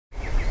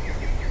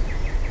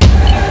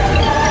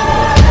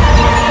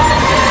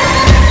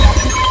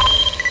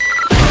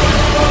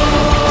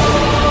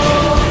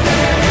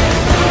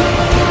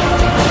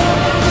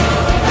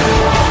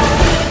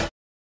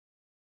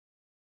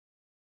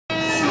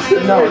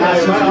No, not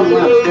since we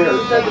went upstairs.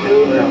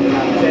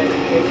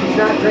 If he's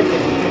not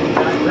drinking, he's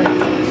not drinking.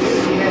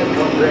 He has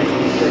one drink.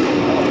 He's drinking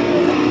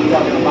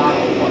fucking a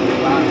bottle, fucking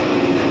bottle.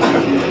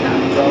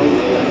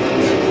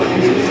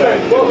 He's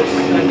very close.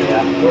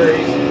 Where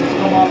he's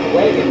come off the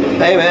wagon.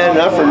 Hey man,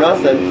 not for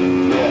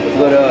nothing.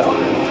 But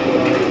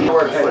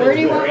Where do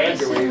you want me to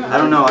sit? I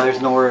don't know.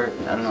 There's nowhere.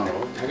 I don't know.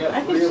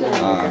 I can sit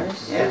on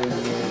yours.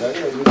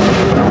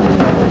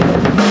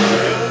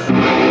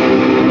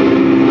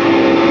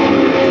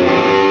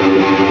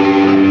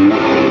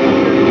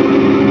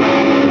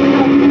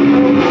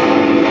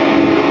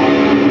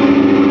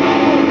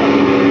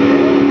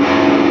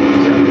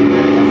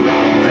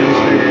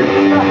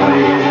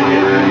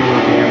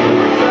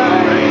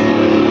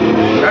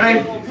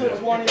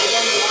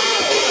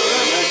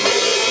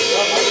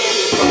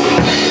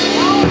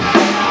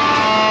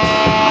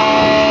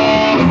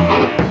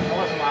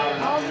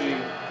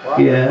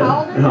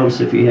 yeah, it helps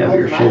if you have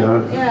your shit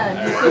on.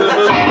 Yeah.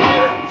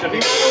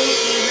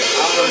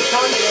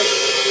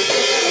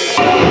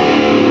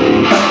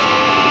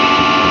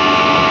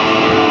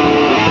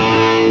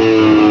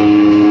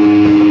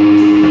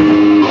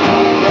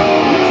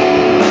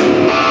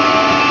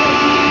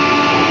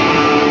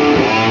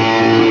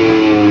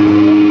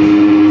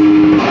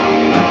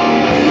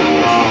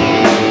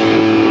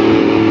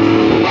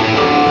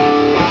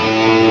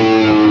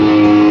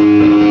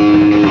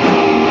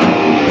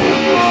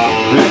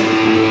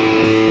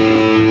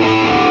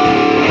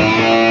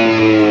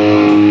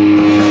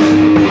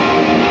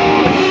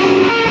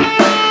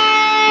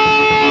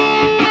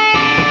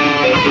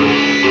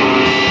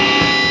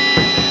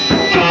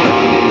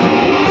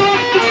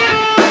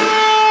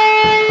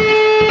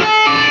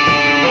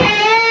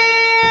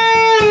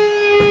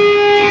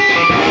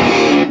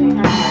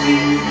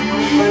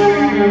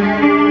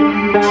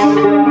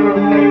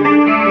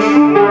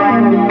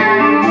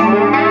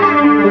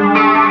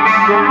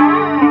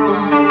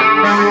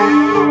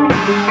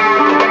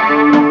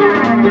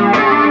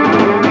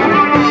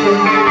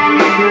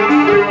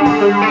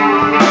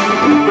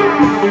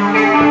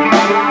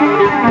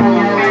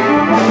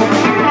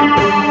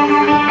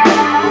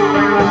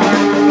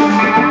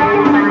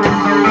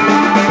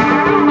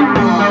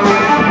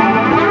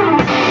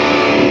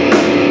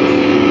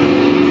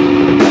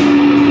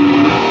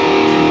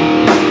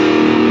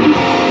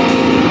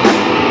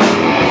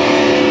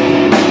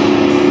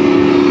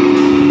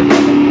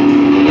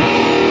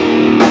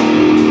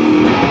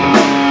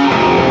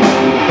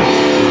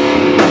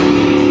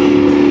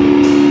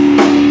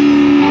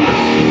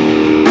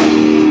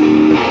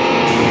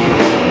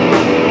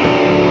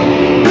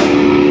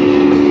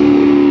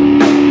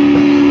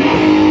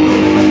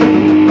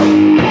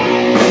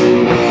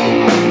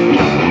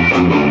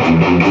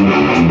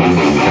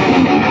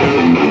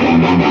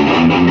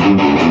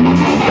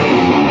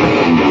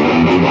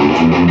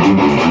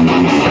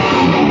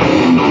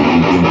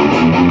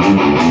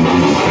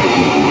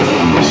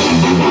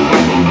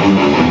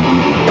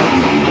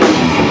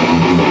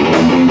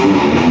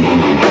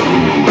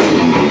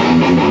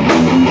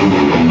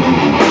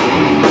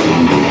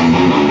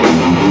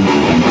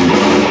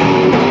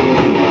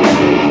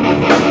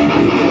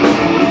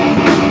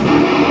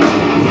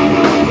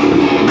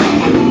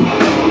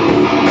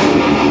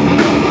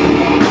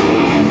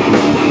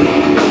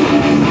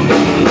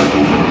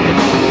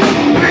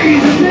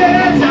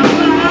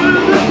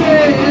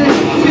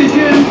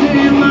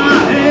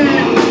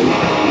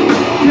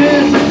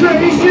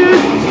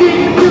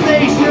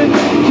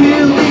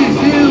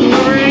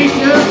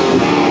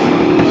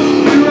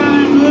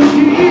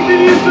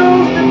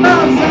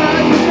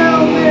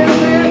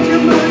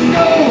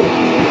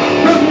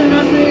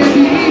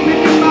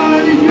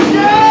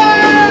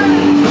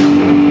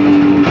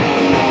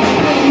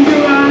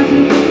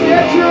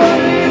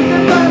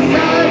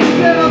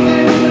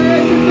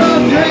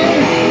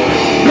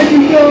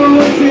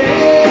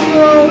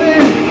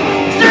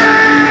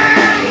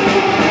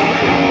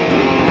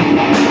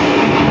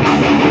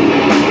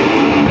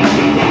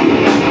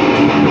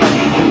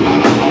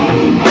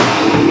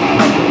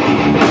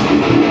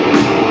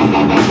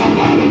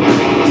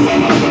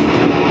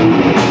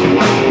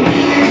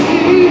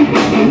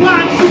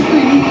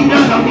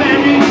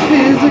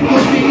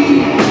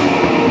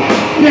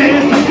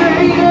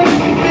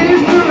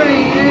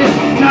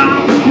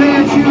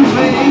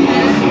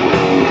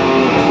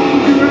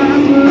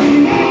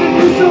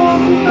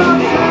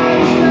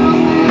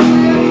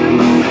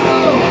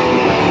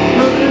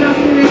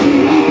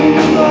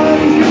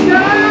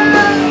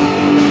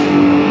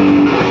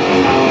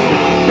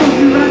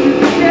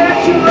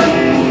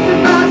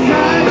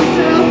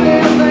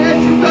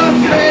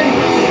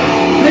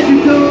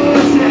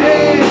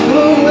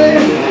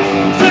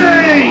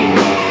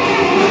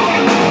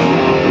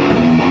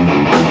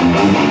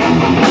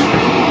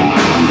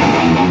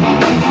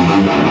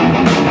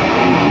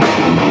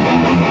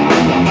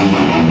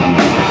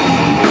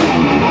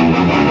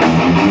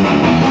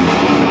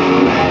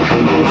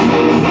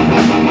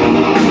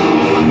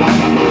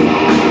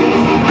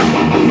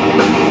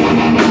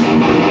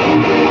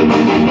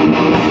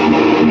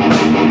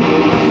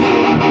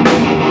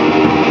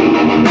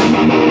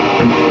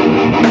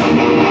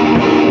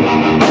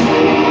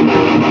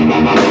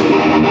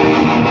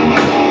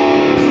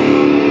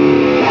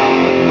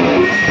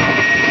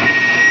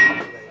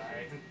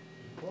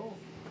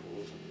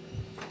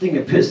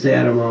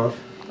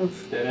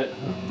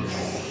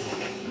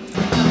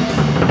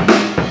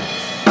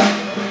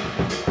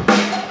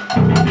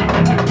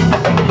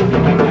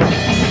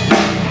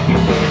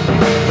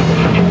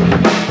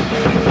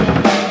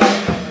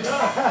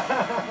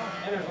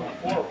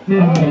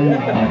 Decided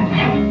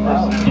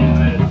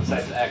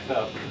to act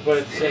up. But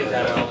at the same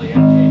time, I only had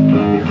changed.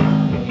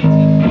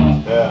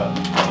 Yeah.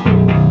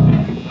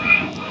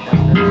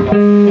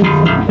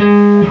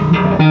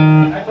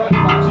 I thought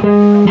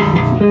boxing.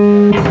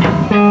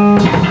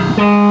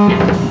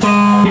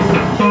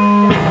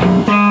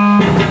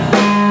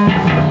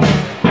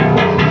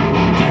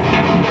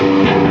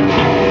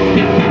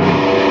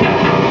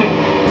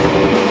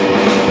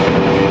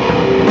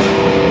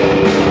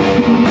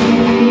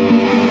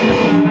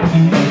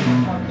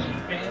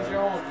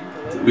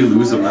 Did we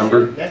lose a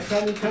member? Next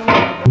time you come.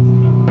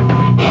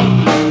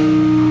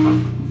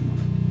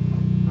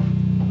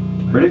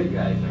 Ready?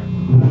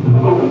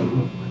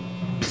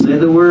 Say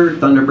the word,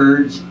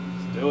 Thunderbirds.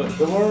 Do it.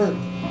 The word.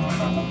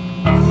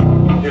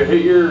 Here,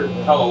 hit your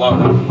hella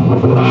loud.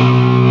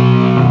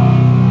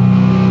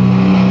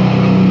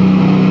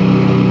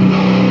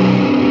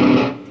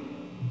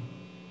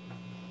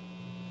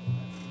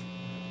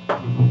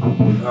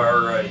 All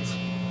right.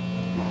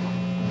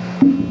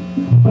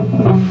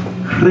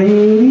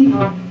 Ready?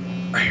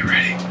 Are you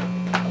ready?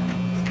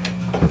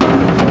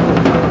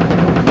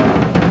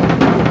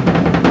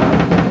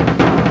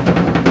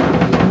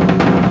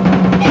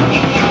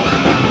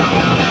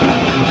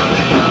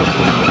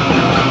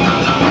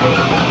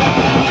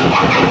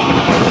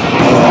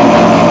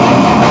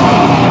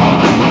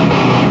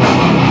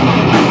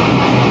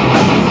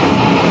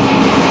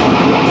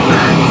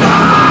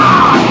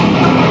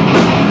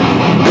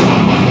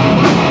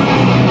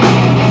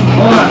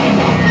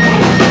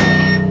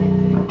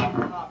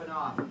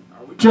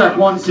 Check,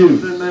 1,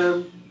 2.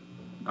 Man,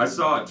 I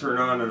saw it turn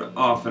on and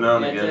off and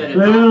on again.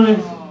 Really?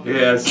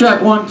 Yes.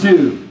 Check, 1,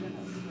 2.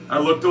 I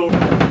looked over.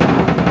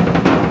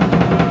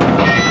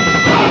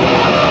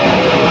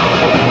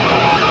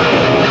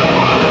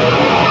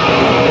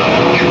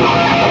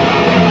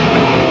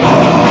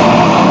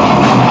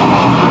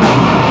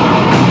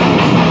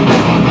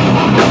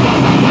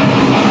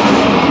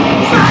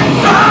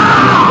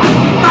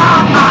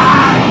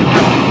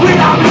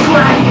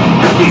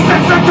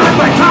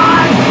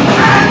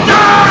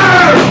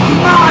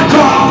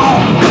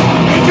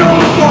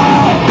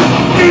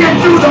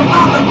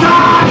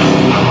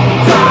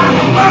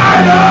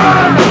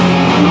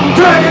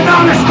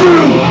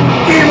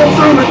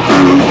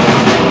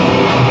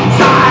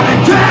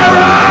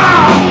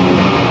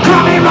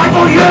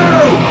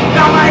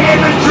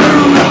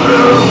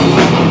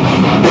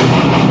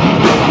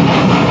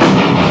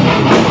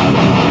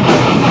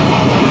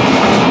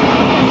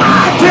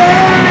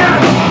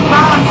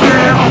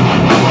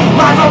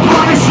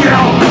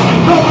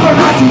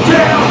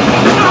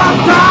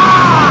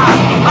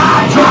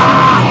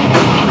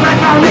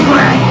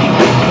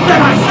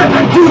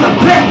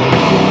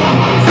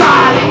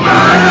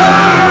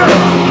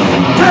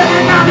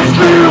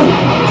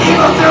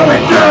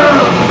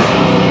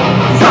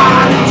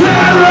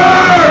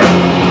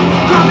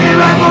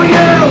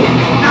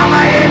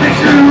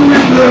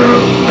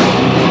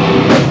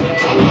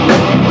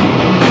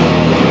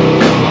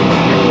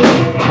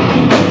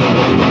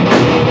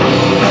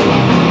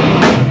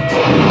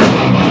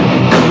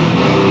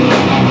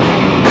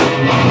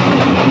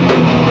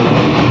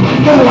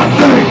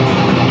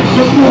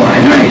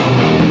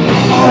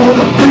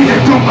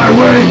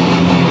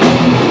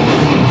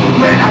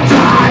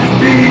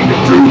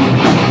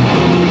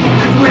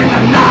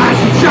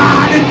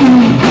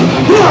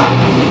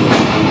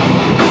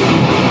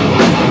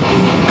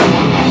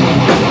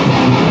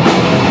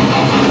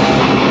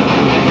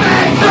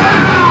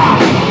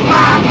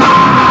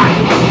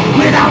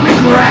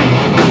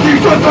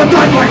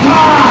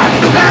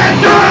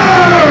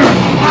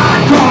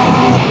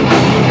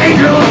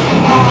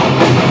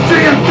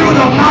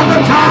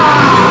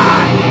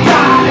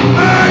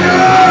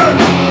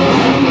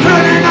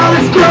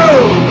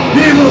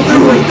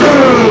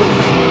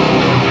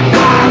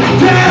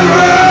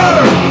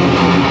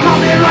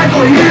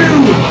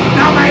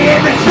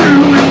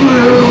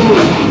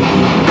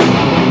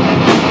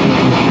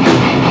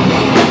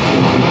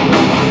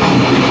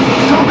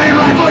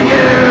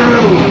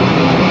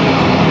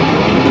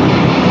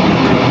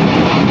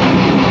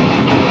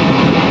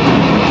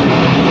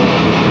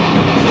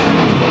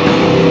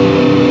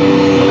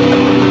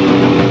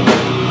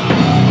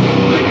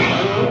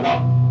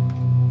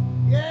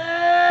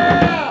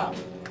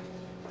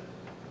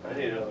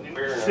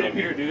 Same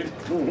here, dude. It's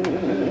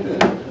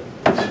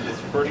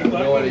pretty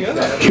fucking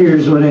good.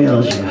 Cheers, what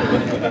ails you?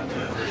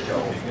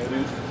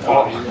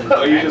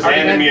 Oh, you just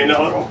handed me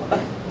another one.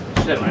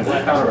 Shit, my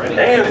black out already.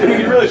 Damn, dude,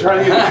 you're really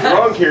trying to get me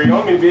drunk here. You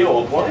want me to be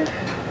able to play?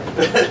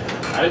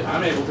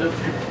 I'm able to.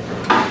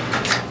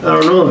 I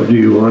don't know, do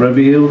you want to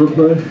be able to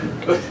play?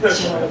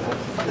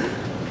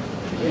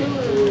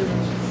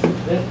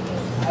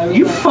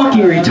 You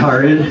fucking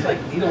retarded. I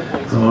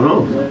don't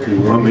know.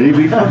 You want me to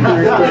be fucking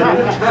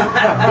retarded?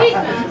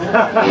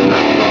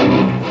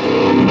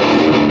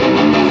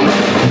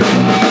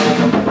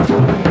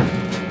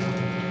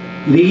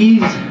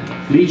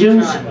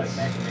 Legions?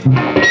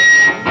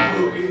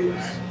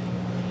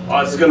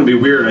 Oh, this is gonna be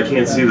weird. I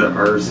can't see the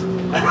R's.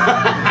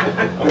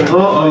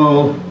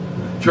 Uh-oh.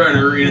 Trying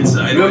to read it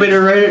sideways. You want me to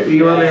write it?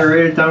 You want me to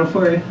write it down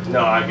for you?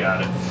 No, I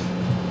got it.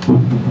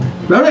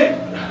 Ready?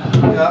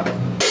 Yeah.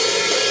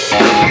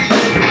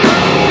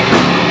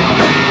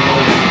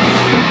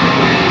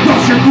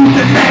 Russian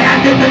roots and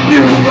land in the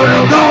new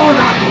world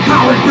order.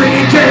 Power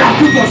bringing chaos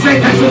to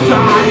forsaken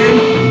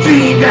society.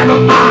 See, never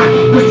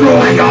mind,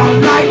 destroy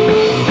your life.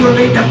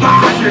 Brilliant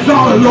devices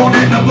all alone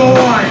in the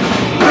void.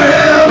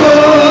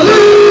 Evolution!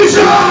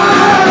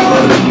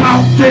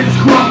 Mountains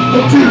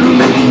crumble to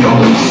the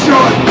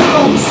ocean.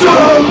 No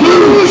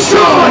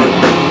solution!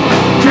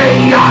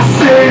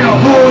 Chaos in a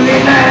holy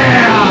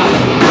land.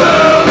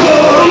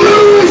 Revolution!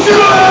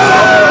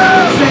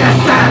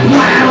 Sinister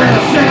plan with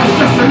a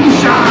sinister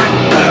solution.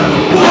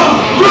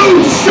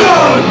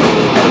 Evolution!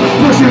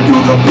 Pushing to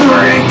the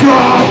brink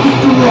of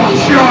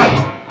destruction.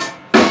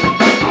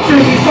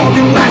 Cities fall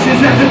to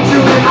ashes as the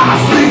children are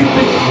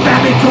sleeping.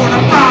 Family torn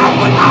apart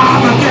when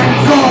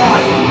Armageddon's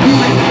on.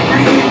 Humans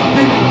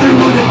breathing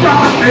through the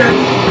darkness.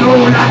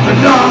 Know not to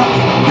love,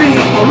 be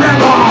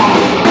forever.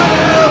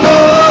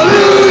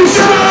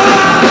 Evolution!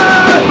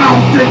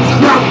 Mountains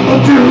crumble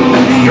to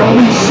the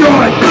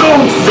ocean.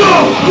 No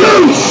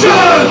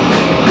solution!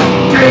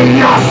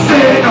 Chaos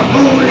in a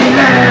holy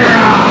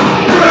land.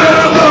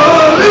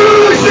 Revolution!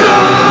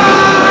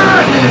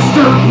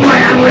 Sinister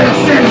plan with a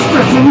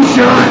sinister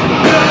solution.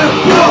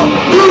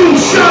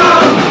 Evolution!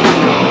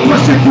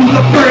 Pushing through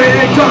the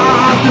brink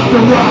of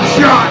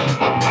destruction.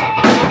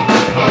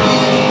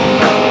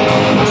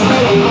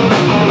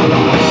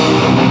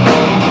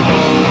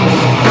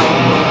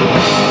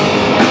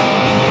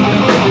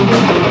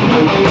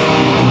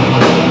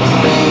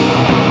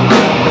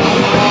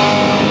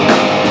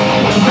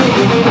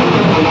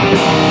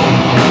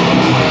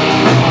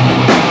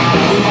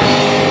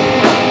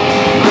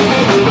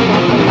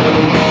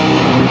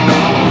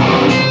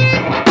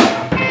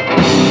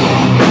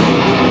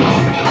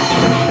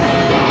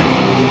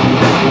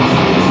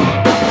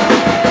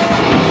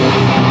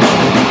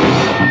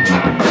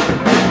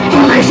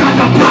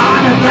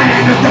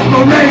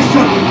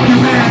 Desperation,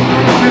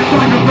 humanity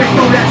trying to break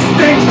no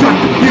extinction.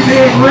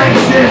 Human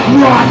race is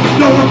one,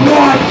 no one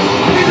won.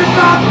 It is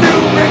not to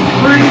make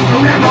free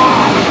forever.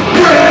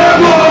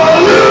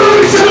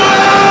 Revolution!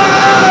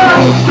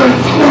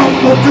 Mountains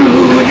crumble to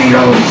the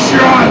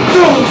ocean.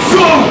 No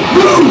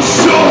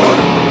solution!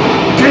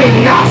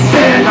 Chaos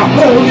in a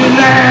holy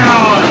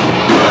land.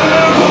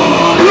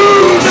 Revolution!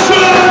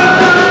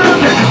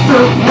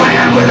 Sinister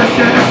plan with a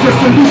sinister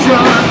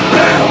solution.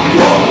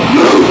 Evolution!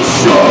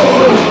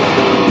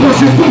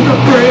 Pushing through the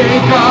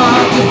brink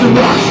of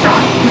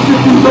destruction.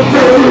 Pushing through the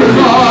brink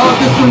of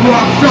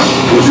destruction.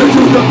 Pushing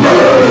through the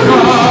brink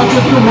of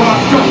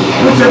destruction.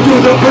 Pushing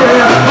through the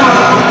brink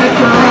of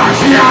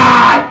destruction.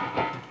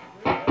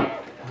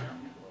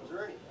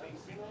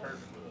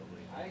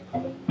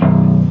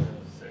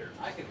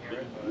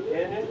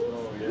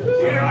 You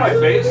hear my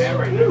face?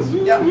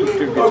 Yeah.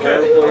 Okay.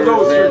 I'll go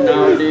with you.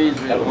 Nowadays,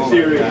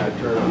 Siri.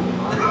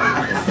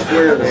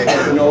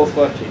 no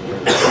fucking.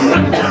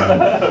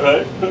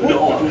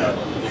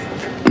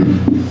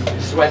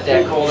 Sweat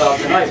that cold out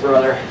tonight,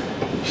 brother.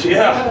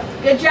 Yeah.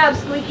 Good job,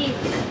 Squeaky.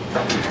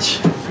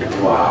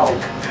 Wow.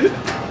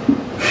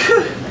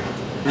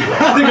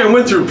 I think I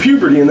went through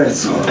puberty in that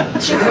song.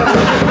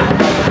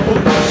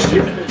 Holy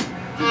shit.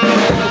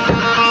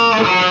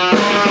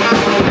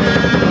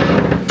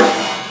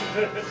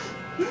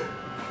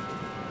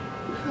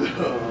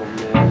 Oh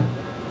man.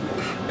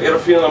 I got a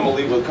feeling I'm gonna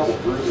leave with a couple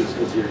bruises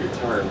because of your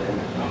guitar, man.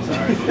 I'm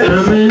sorry.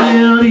 I'm an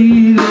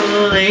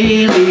illegal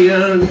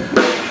alien.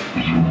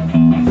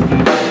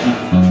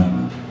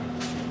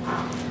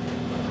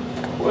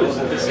 What is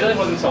The this? ceiling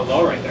wasn't so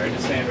low right there. I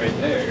just stand right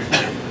there.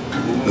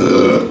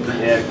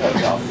 Yeah, it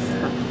cuts off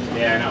there.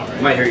 Yeah, I know, right?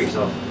 You might hurt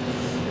yourself.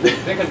 I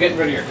think I'm getting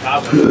rid of your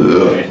cobwebs.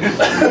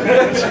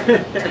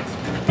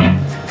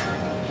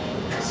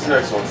 This is the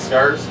next one.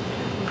 Scars.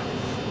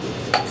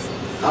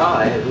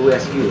 Ah, who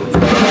asked you?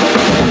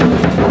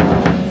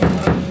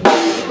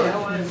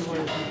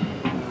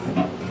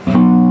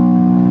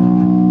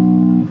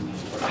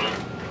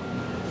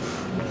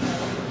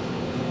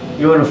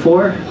 You want a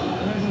 4?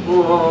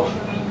 Whoa.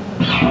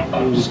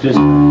 I'm just gonna.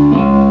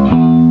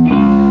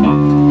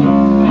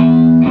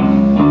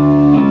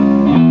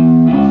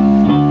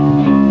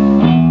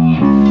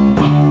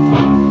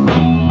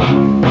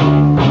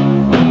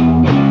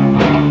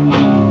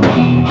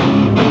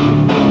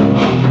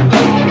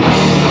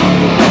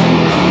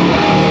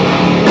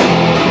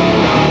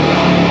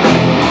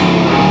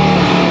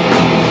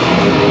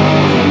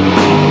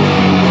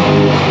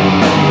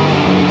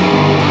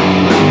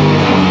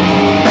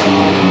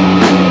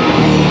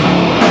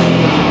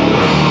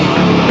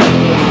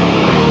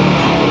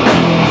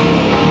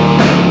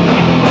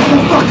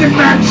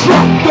 That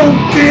truck don't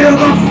give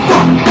a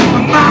fuck.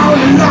 I'm out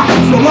of luck,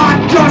 so I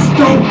just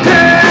don't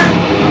care.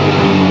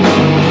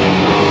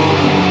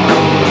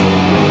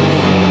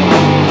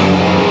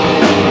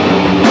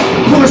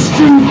 Pushed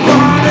too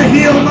far to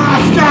heal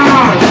my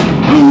scars.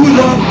 Who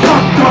the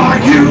fuck are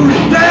you to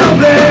tell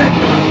me?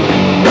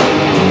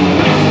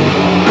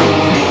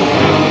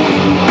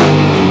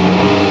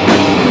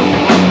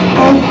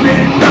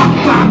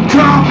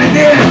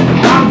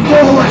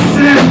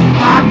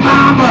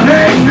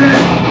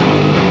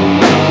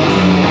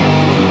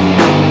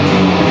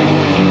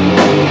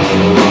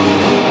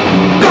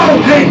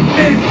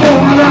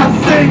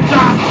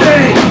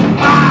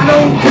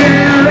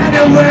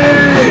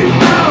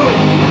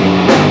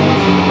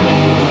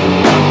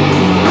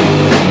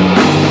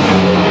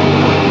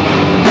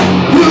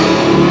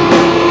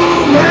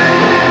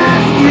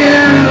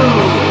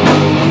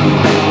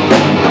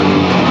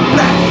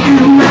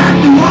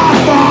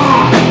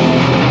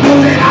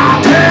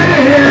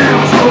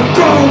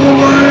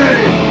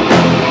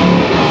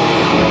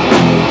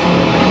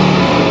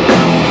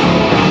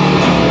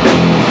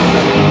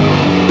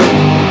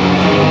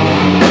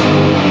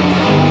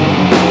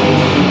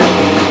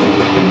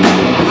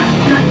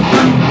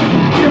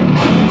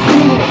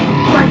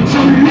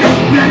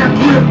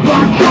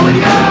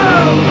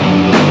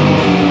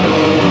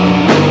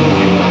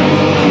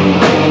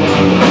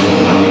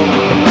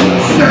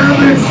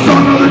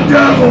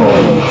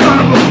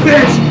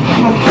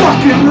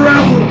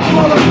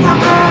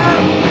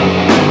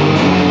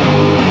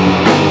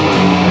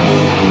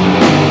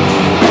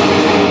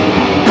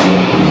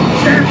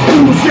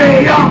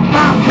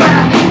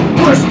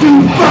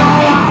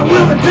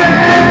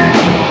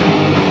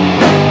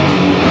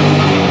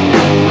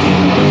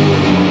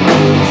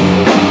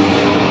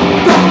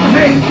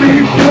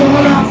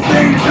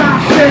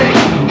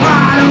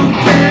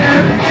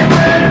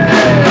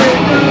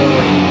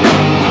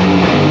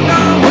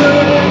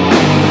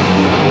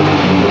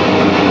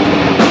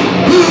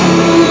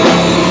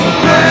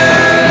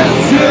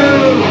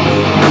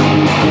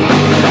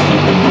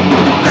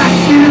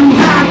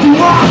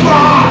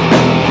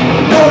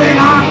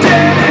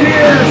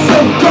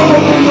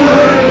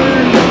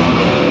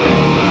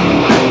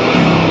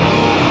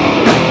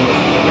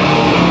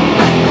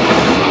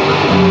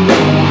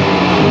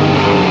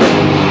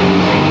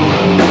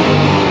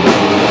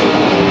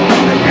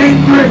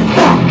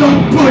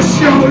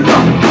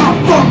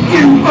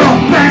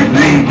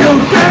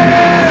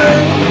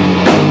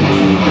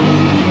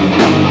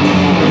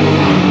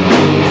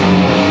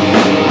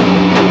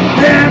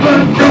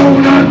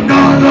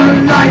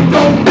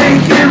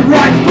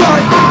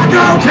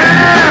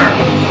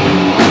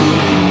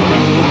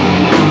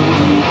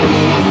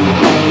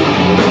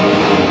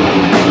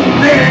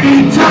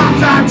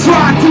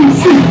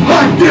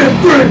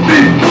 different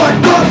me like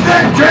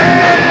nothing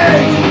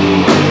changed.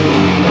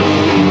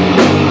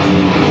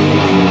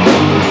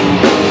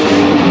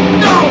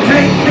 Don't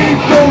hate me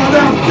for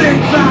the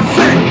things I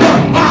say,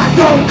 but I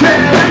don't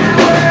care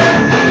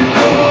anyway.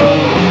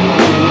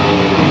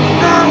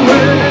 No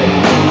way.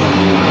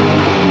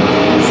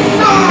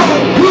 So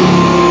who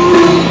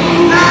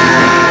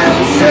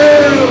asked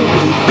you?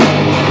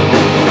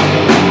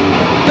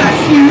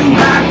 Best you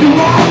have to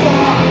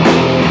offer,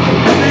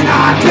 and I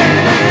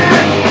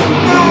can't.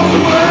 No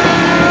way.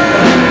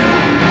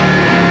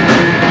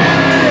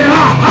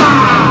 Ha ha.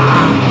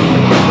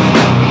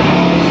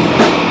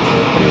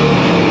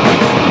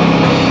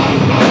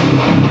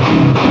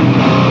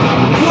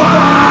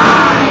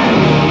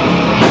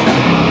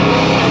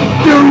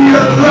 Do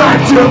you lie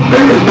to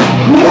me?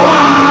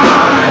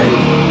 Why?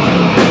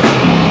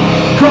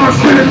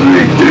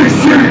 Constantly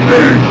deceive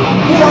me?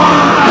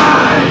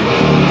 Why?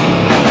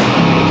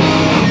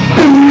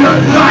 Do you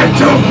lie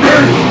to me?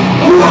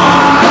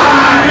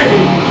 Why?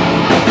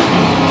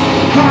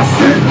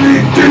 Constantly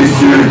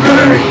deceive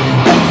me?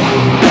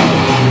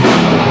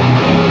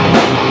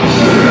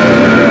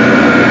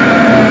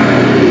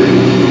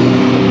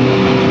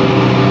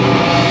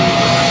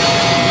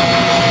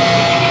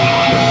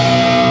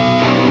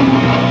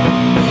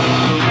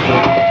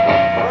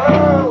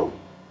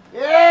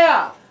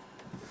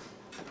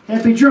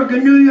 Happy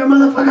Drunken New Year,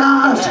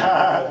 motherfuckers!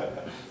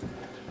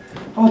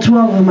 All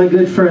 12 of my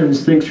good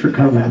friends, thanks for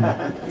coming.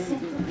 At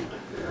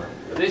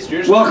least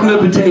yours. Welcome to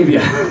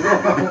Batavia.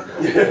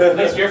 At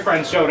least your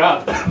friends showed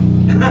up.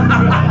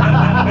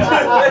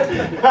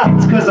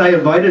 It's because I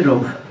invited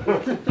them.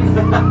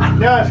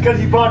 No, it's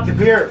because you bought the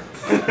beer.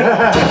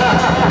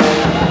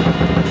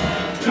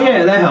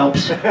 Yeah, that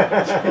helps.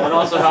 Well, it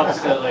also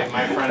helps that like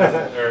my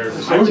friends or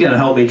Someone's got to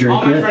help me drink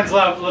all my it. friends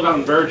live out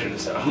in Virgin,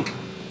 so.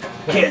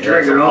 Can't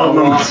drink it all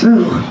by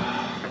myself.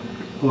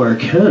 Or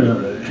can I?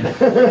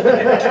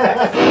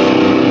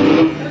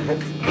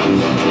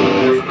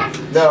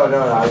 No,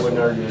 I wouldn't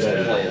argue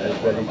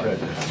that. But he could.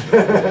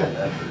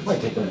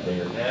 Might take him a day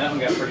or two. Yeah, that one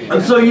got pretty.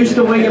 I'm so used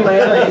to winging my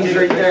own. He's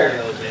right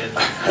there.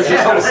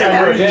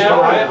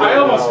 Yeah, I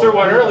almost threw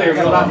one earlier,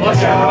 but I'm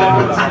looking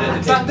at it.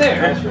 It's not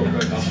there.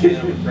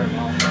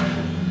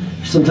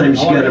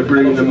 Sometimes you gotta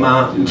bring the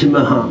mountain to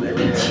Muhammad.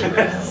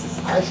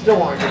 I still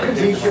want to get a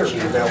t-shirt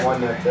for that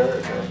one that's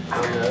there.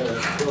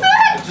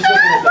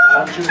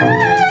 Just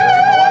looking at the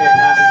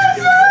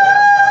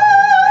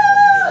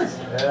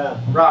Yeah.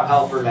 Rob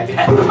Halford, I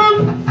guess.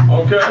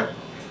 Okay.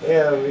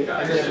 Yeah,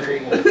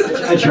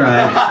 I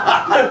tried.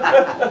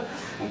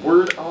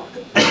 Word off.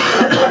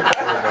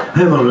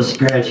 I'm on a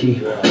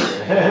scratchy.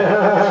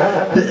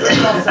 I've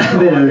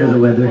been under the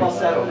weather.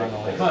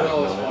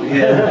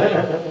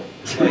 Yeah.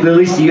 But at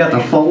least you got the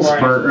false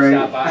part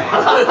right.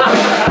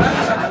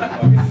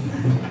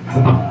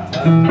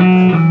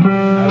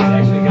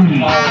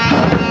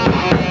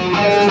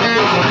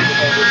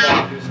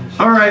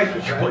 All right.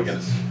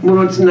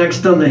 What's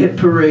next on the hit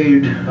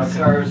parade? You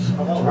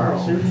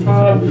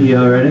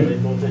all ready?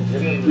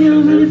 You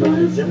all ready,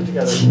 boys?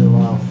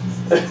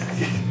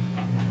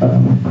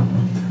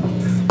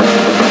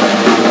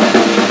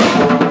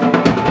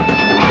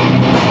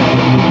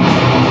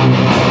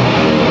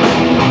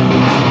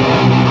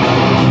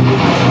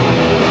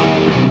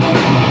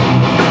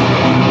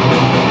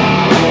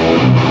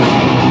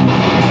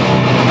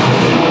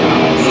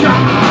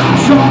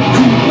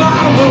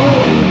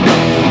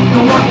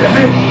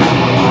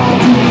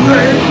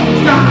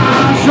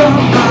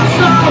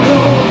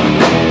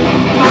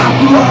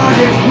 Blood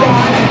is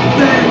running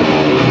thin.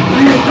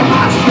 Leave the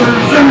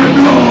monsters in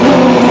the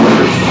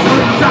horse.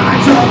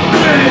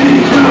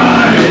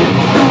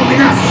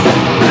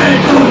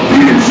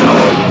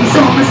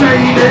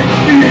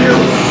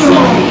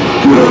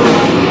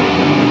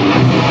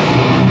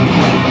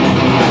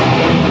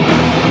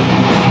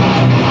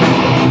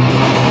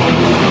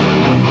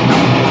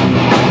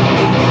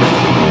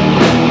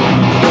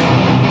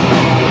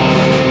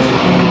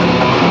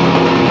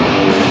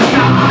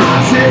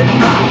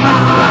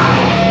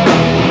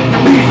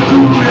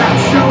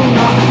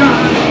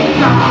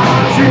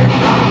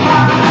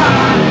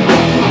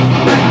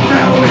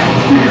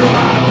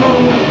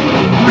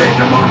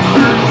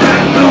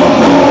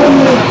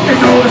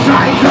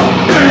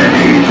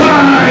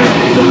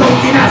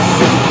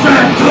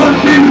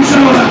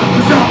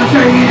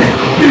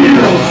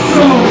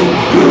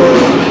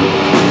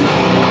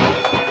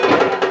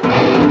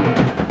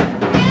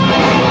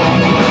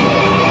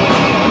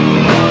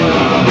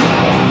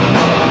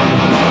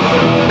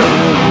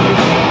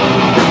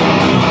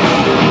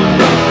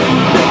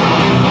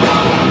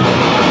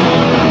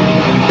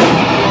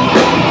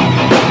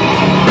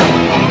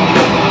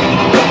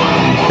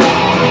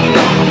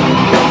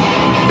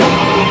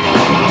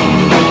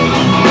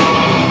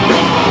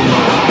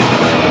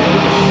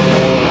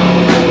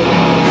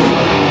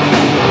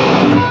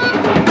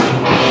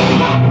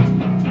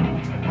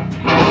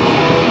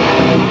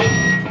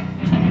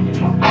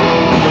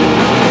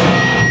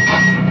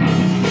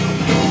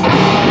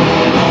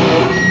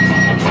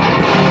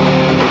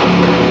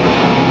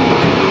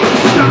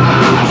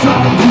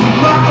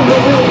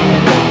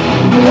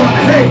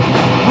 hate,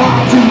 all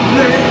too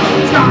late.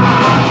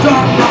 Scars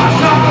of my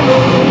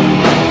sorrow.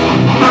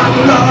 My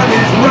blood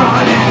is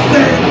running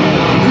thin.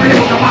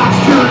 Create the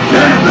monsters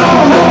and the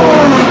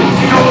horns.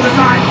 You know the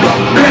signs of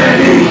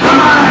many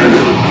kinds.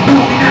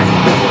 Loneliness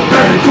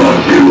and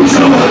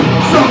confusion.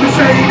 Some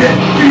say it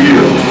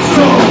feels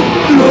so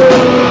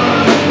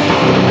good.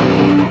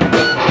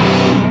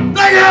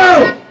 Thank you!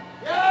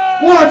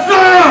 What's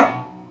up?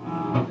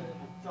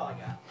 That's all I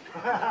got.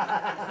 I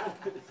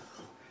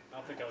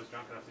don't think I was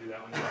drunk enough to do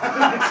that one.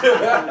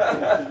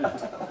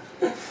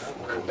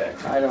 Come back.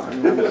 I don't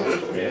remember.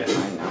 Yeah.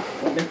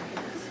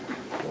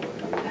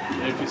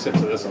 If you sit to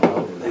this one,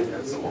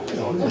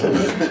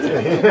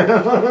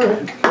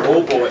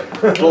 Oh boy.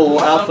 Full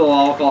ethyl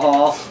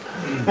alcohol.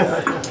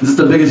 This is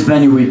the biggest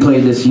venue we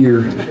played this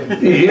year.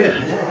 Yeah.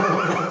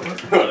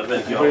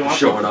 Thank you all for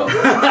showing up.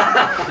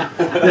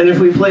 And if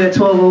we play at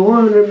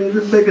 1201, it'll be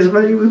the biggest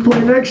venue we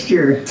play next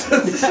year.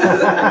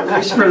 At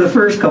least for the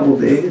first couple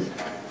days.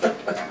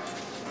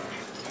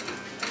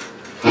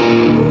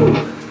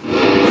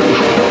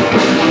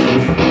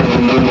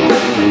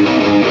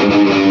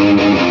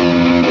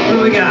 What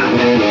do we got?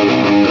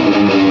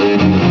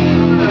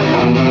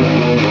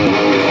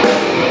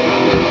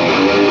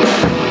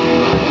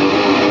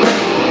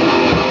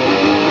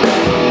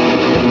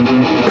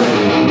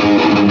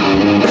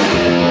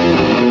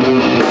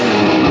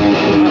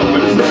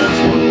 What is the next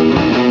one?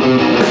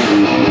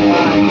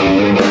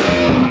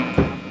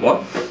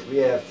 What? We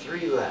have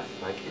 3 left.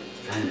 I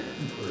can't.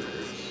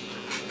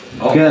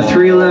 Oh, Got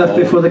 3 left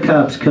before the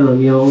cops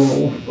come, yo.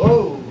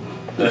 Whoa.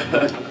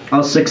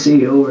 I'll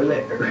 6E over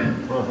there.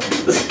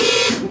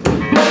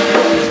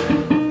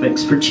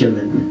 Thanks for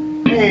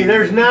chilling. Hey,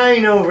 there's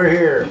 9 over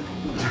here.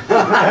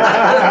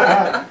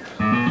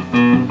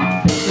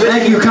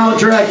 Thank you, Count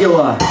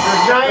Dracula.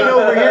 There's 9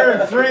 over here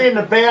and 3 in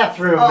the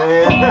bathroom,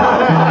 man.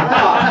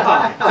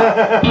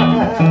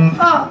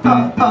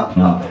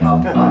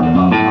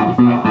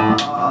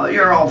 Oh,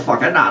 you're all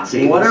fucking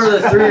Nazis. Whatever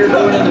the 3 are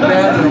doing in the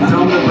bathroom,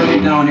 tell them to bring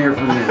it down here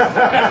for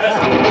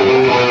me.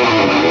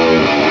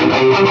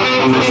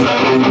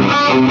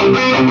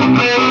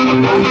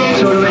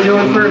 So what are we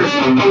doing first?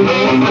 Because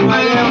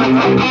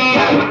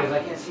I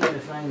can't seem to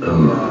find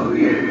Oh,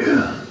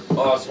 yeah. Oh,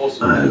 I was supposed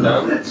to I put it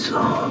love down. that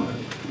song.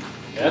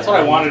 Yeah, that's what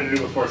I wanted to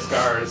do before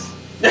Scars.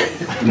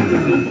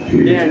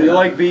 Dan, you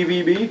like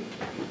BBB?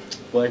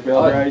 Black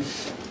Veil Bride?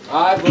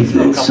 I've listened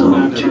to it a couple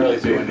times. I'm really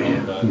too into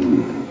it, but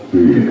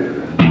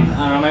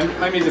I don't know.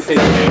 My music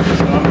taste changes,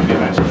 so I'm gonna be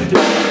eventually.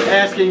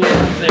 Asking you.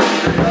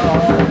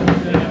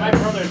 Yeah, my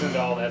brother's into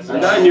all that They're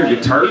stuff. not in your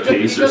guitar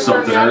case or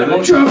something, are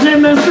they? Drugs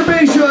and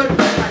masturbation!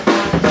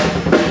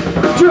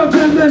 Drugs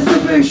and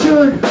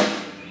masturbation!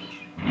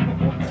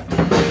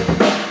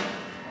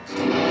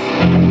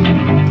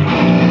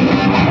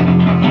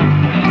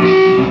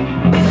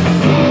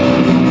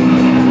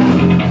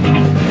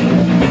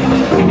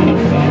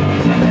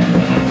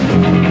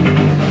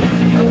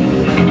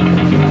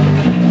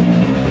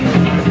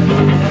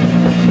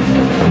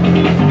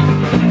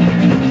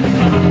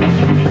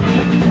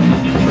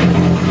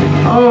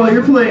 Oh,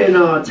 you're playing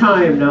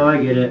Time now,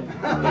 I get it.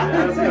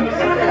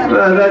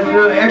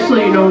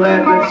 Actually, you know,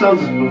 that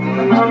sounds,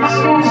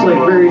 it's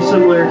like very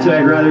similar to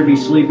I'd Rather Be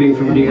Sleeping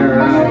from DRI.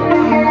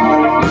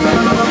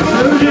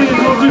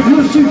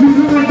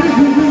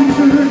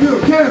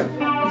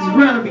 I'd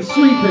rather be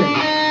sleeping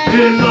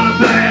in my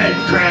bed,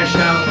 crashed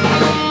out,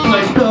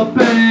 sliced up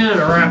and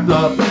wrapped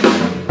up,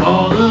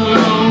 all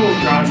alone,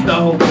 crashed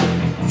out,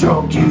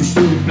 drunk, you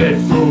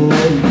stupid fool.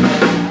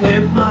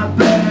 In my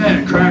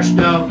bed, crashed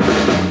out,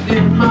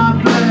 in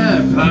my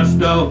bed,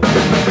 passed out,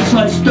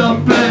 sliced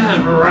up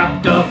and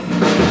wrapped up,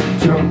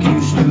 drunk,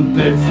 you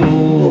stupid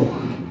fool.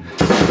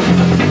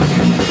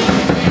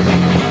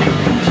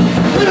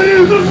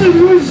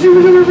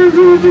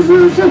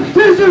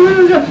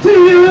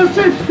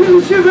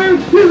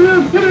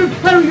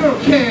 I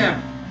don't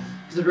care,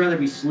 because I'd rather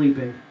be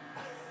sleeping.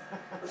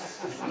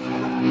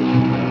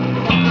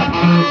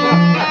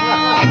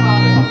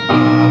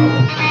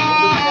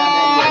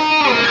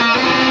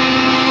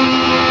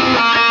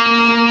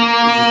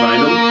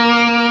 Find them?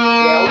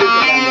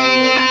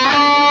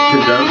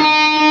 Condemned?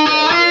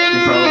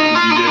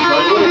 You did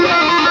find them?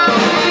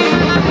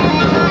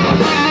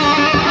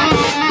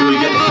 Do we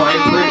get the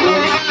fine print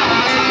ones?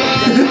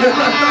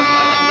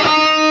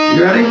 You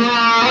ready?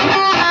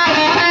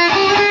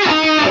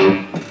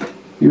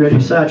 You ready,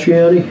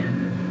 Satriani?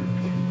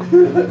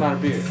 Not a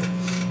beer.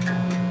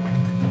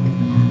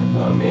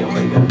 Oh man, what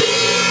do you got?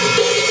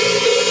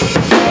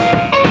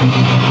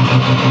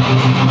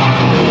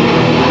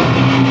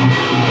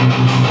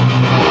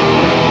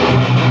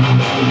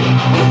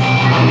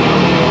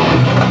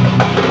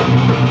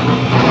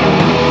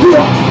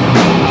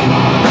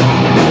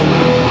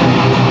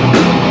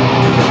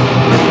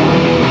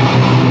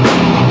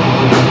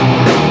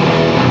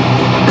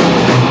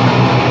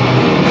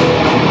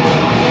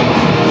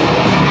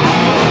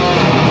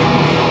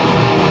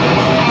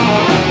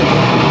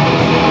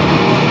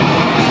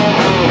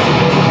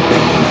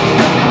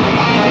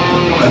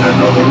 And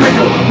another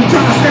radio,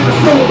 trying to save a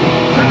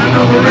soul. and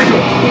another angel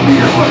will be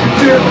a fucking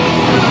kill.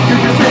 You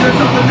can say there's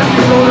something that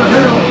can go to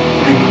hell.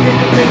 Thinking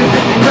independent,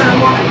 thinking man,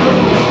 wanna go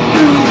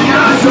through the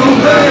eyes of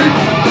hate.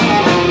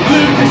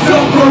 Living so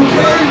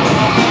cocaine,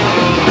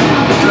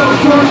 so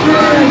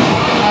cocaine.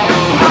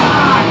 I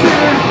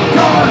can't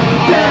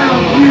goddamn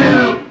you.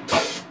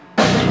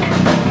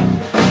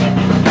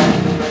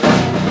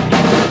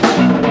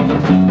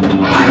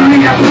 I don't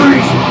need a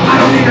priest, I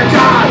don't need a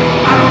God,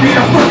 I don't need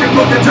a fucking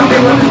book to tell me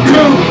what to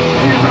do.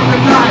 Here's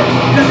something life,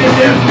 let me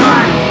live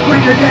mine. When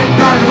you're dead,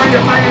 God, when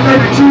you're fighting, let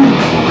it true.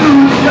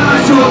 Through the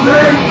eyes of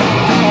hate,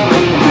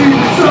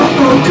 leaving some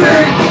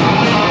cocaine.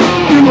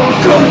 You won't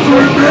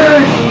comfort me.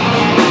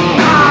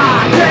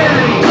 I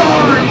can't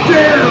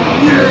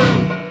goddamn you.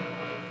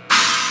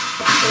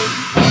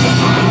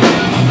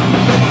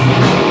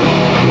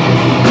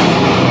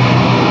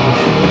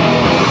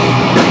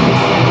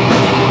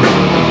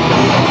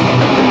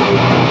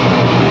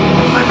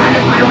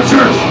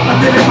 Church, I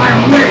live in my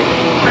own way.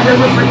 I live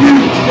it for you,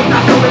 it's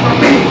not to live for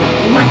me.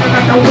 Like I'm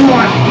not the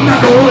one,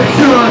 not the only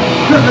son.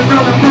 There's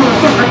another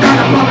motherfucker got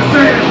a mother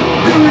saying,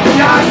 through the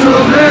eyes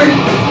of hate,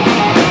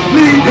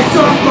 leave me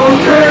some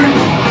cocaine.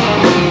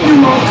 You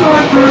won't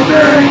comfort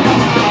me.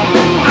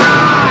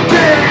 I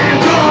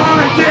can't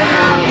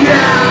goddamn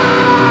yeah.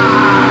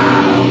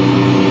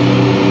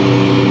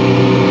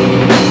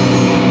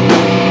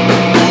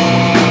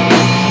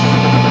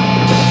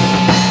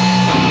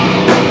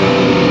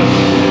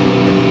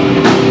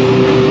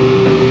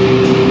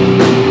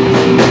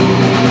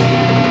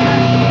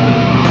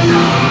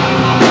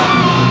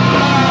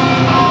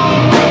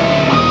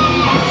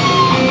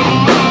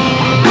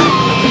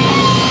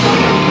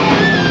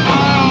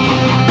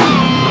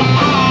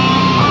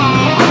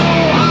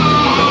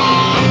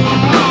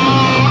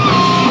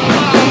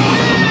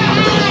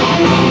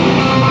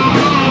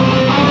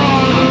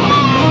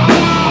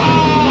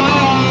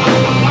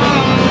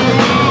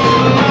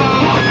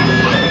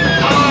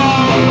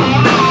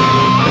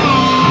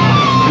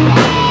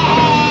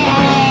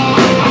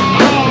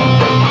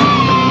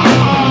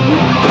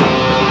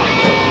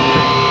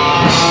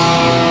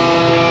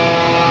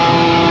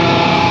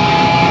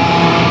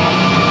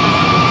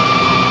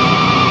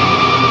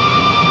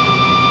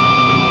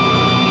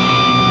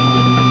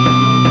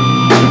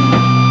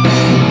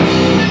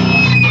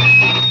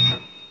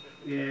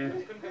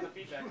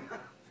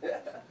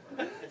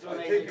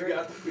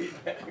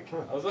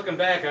 I was looking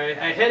back,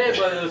 I hit it,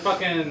 but it was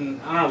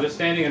fucking, I don't know, just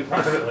standing in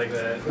front of it like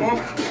that.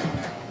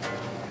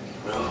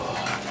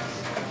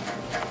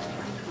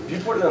 If you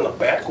put it on the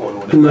back one,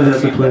 would it? You might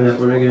have to play that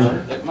one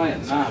again. It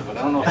might not, but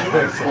I don't know if it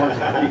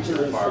might reach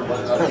too far.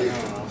 But I don't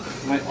know.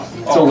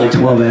 It's only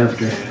 12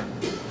 after.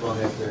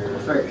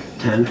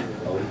 10.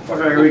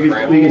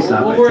 Alright, we can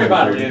stop. We'll worry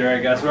about it later, I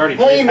guess. We're already.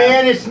 Hey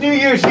man, it's New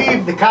Year's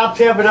Eve. The cops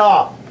have it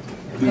off.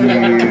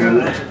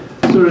 Yeah.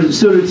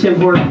 So did Tim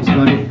Hortons,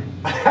 buddy.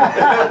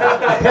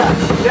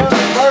 Yeah,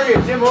 party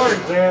at Tim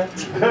Hortons, man.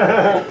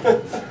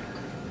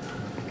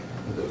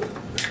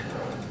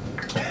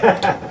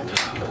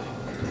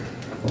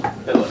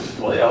 Hey, let's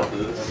play out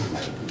this.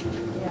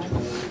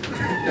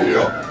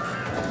 Yeah.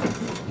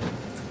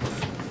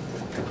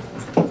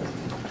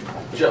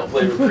 Shall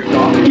play with free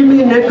coffee. Give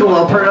me a nickel,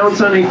 I'll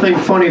pronounce anything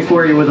funny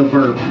for you with a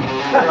burp.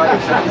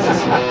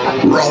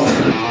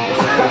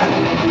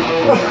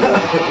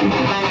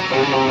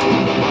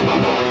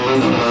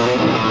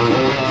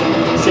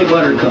 Say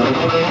buttercup.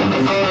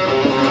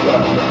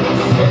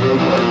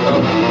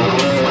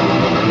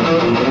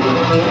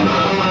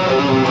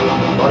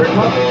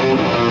 Buttercup?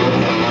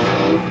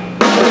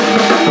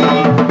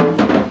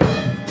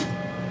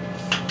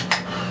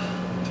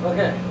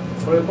 Okay.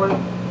 What are we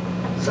playing?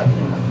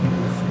 Second.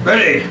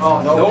 Ready?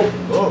 Oh, no. Nope.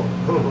 Oh.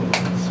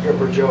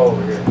 Skipper Joe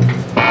over here.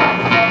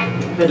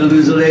 Had to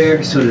lose a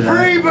layer, so did I.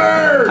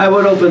 Freebird! I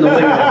would open the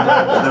window.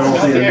 I don't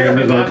think they're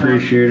going to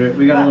appreciate it.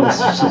 We got a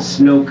little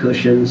snow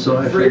cushion, so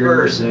I figured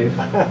we're safe.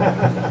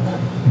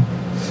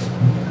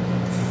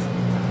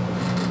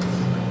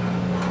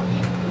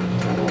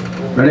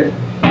 Ready?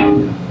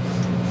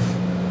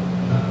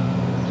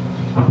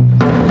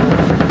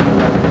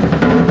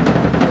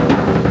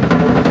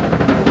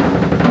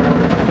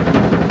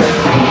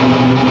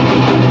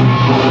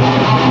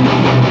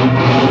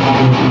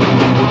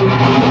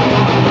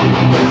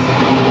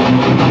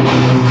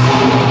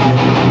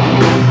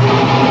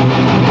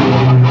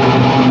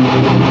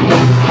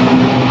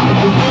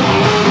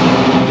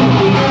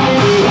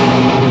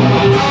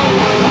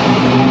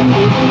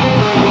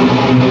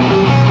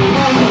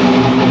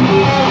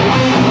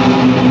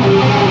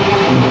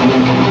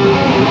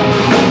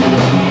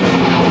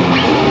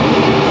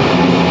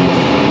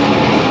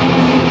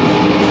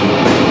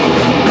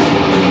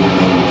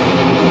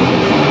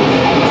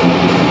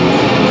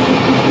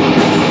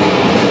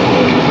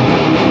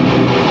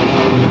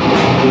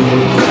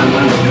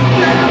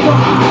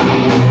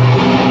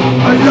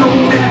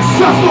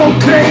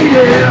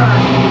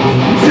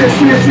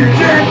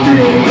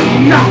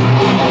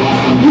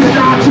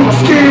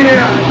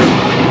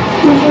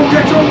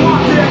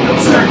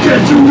 Second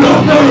to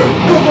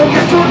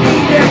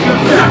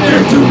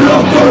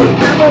nothing.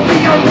 will be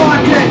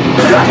unwanted.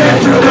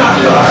 Second to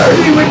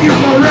nothing. Be with you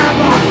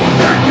forever.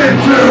 Second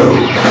to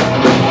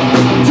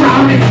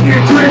drowning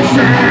in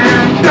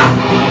quicksand.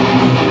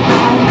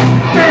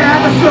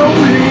 And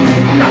slowly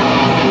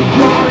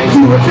falling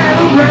to a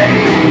tidal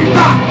wave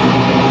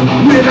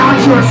without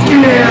your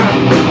skin.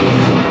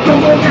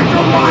 Don't forget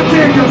your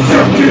wanting.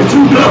 Second to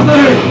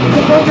nothing.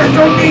 Don't forget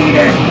your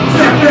needing.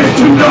 Second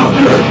to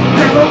nothing.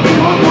 Never be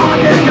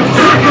unwanted.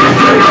 Second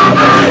to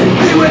nothing.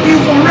 Be with you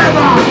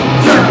forever.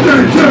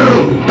 Second to.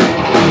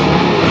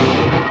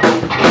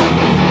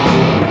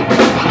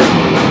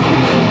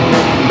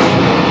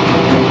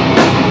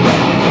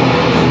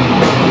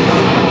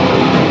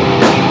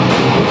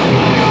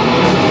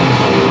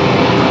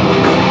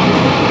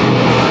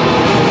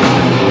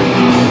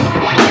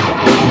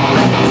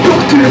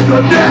 The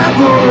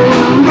devil,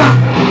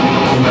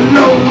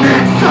 alone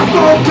and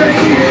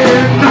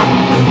suffocating.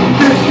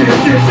 This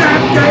is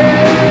empty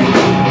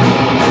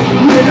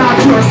without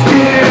your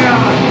skin.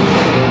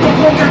 Don't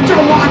forget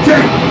your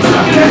wanting,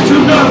 second to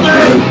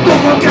nothing. Don't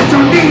forget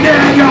your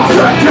needing,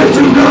 second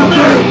to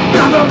nothing.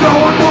 Never go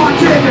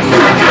unwanted,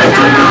 second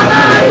to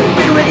nothing.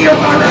 Be with you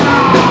forever,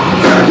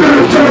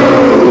 second to.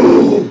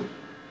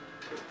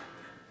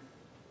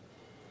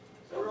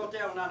 So I wrote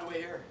down on the way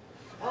here.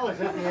 Oh, is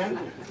that the end?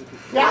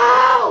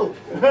 No!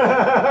 I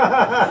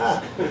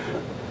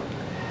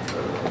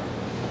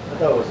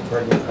thought it was a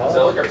pregnant call. So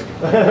look, it's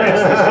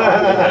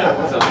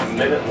a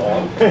minute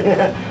long.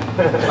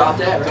 About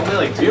that, It's right? only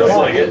like two. Feels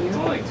like it. It's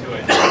only like two, I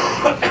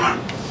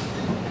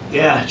think.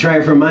 Yeah, try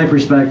it from my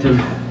perspective.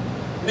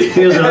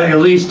 Feels like at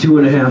least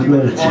 2.5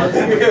 minutes.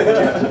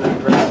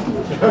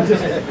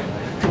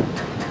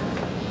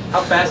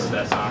 How fast is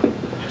that song?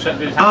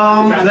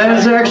 That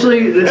is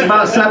actually, it's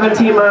about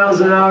 17 miles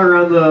an hour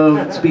on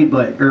the speed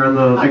bike, or on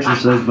the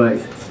exercise bike.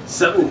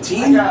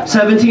 17?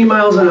 17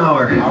 miles an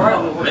hour.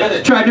 Oh,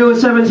 man. Try doing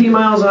 17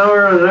 miles an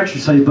hour on an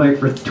exercise bike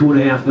for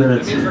 2.5 That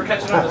minutes. means we're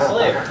catching up to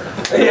Slayer.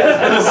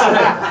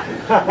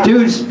 Yeah.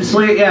 Dude,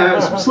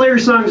 Slayer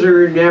songs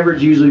are an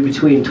average usually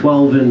between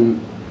 12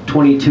 and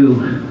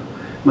 22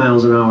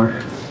 miles an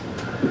hour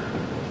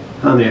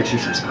on the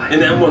exercise bike.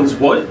 And that one's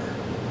what?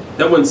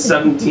 That one's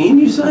 17,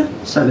 you said?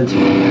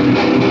 17.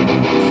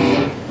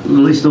 At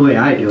least the way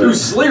I do Dude, it.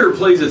 Slayer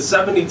plays at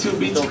 72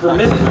 beats per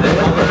minute.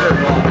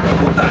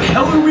 What the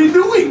hell are we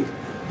doing?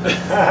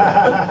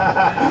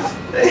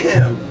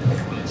 Damn.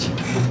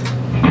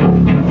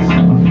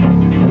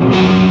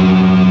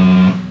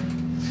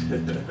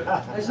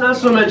 It's not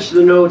so much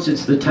the notes,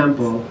 it's the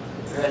tempo.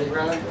 Ready,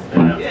 Ron?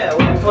 Yeah,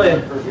 what are we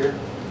playing?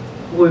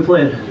 What are we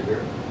playing?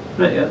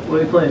 Not yet. What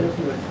are we playing?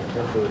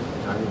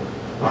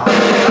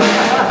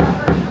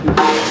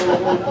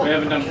 We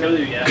haven't done Kill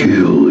You yet.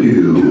 Kill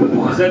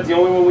You. Is that the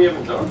only one we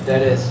haven't done?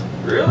 That is.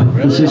 Really?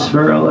 This is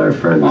for all our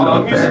friends I'm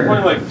out used to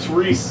playing there. like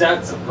 3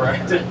 sets of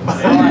practice.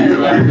 Why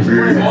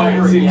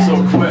it seems so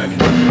quick.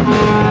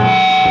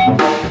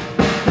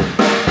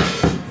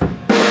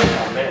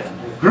 Oh man.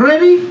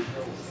 Ready?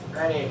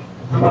 Ready.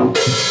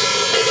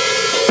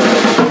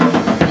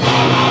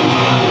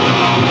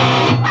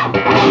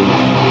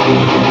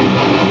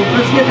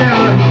 Let's get that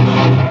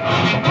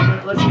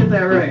right. Let's get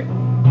that right.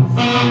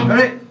 All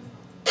right.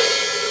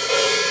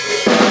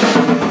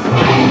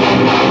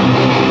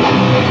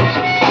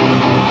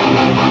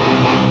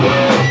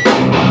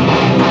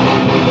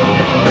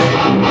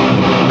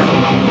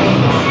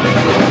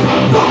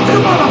 Fuck you,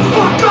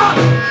 motherfucker!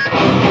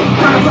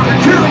 Gonna fucking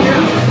kill you!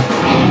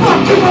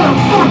 Fuck you,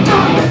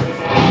 motherfucker!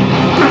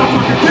 Gonna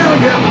fucking kill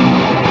you!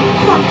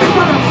 Fuck you,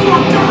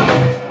 motherfucker!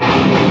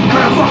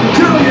 Gonna fucking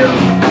kill you!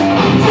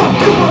 Fuck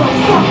you,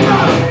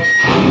 motherfucker!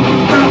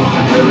 Gonna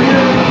fucking kill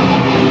you!